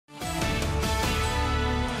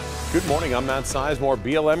Good morning, I'm Matt Sizemore.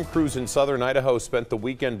 BLM crews in southern Idaho spent the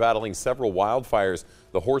weekend battling several wildfires.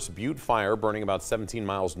 The Horse Butte fire, burning about 17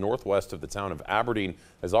 miles northwest of the town of Aberdeen,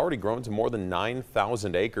 has already grown to more than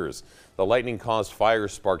 9,000 acres. The lightning-caused fire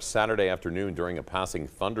sparked Saturday afternoon during a passing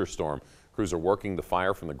thunderstorm. Crews are working the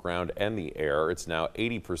fire from the ground and the air. It's now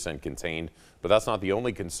 80% contained, but that's not the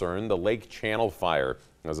only concern. The Lake Channel fire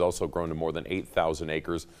has also grown to more than 8,000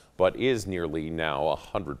 acres, but is nearly now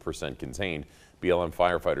 100% contained. BLM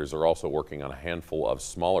firefighters are also working on a handful of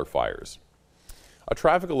smaller fires. A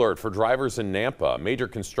traffic alert for drivers in Nampa. Major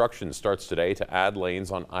construction starts today to add lanes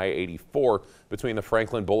on I-84 between the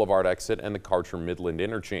Franklin Boulevard exit and the Karcher-Midland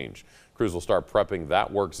interchange. Crews will start prepping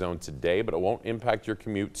that work zone today, but it won't impact your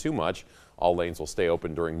commute too much. All lanes will stay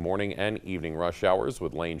open during morning and evening rush hours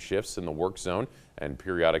with lane shifts in the work zone and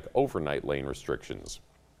periodic overnight lane restrictions.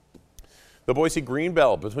 The Boise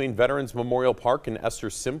Greenbelt between Veterans Memorial Park and Esther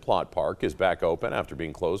Simplot Park is back open after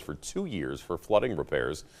being closed for 2 years for flooding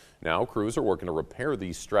repairs. Now crews are working to repair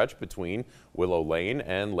the stretch between Willow Lane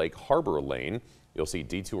and Lake Harbor Lane. You'll see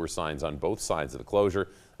detour signs on both sides of the closure.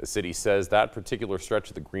 The city says that particular stretch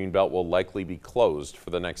of the Greenbelt will likely be closed for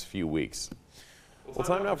the next few weeks. Well,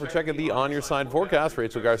 time now for checking the On Your Side forecast.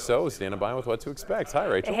 Rachel Garceau standing by with what to expect. Hi,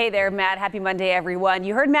 Rachel. Hey there, Matt. Happy Monday, everyone.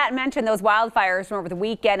 You heard Matt mention those wildfires from over the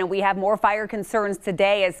weekend, and we have more fire concerns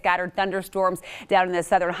today as scattered thunderstorms down in the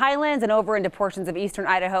southern highlands and over into portions of eastern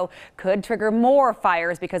Idaho could trigger more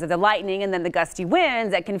fires because of the lightning and then the gusty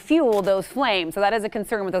winds that can fuel those flames. So that is a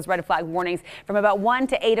concern with those red flag warnings from about 1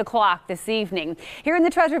 to 8 o'clock this evening. Here in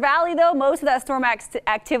the Treasure Valley, though, most of that storm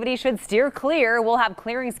activity should steer clear. We'll have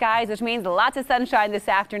clearing skies, which means lots of sunshine this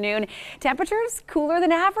afternoon. Temperatures cooler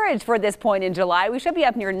than average for this point in July. We should be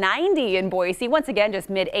up near 90 in Boise. Once again, just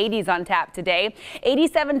mid-80s on tap today.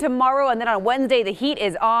 87 tomorrow, and then on Wednesday, the heat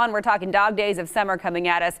is on. We're talking dog days of summer coming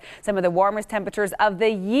at us. Some of the warmest temperatures of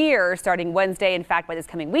the year starting Wednesday. In fact, by this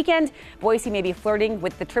coming weekend, Boise may be flirting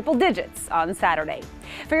with the triple digits on Saturday.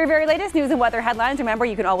 For your very latest news and weather headlines, remember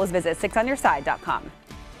you can always visit 6onyourside.com.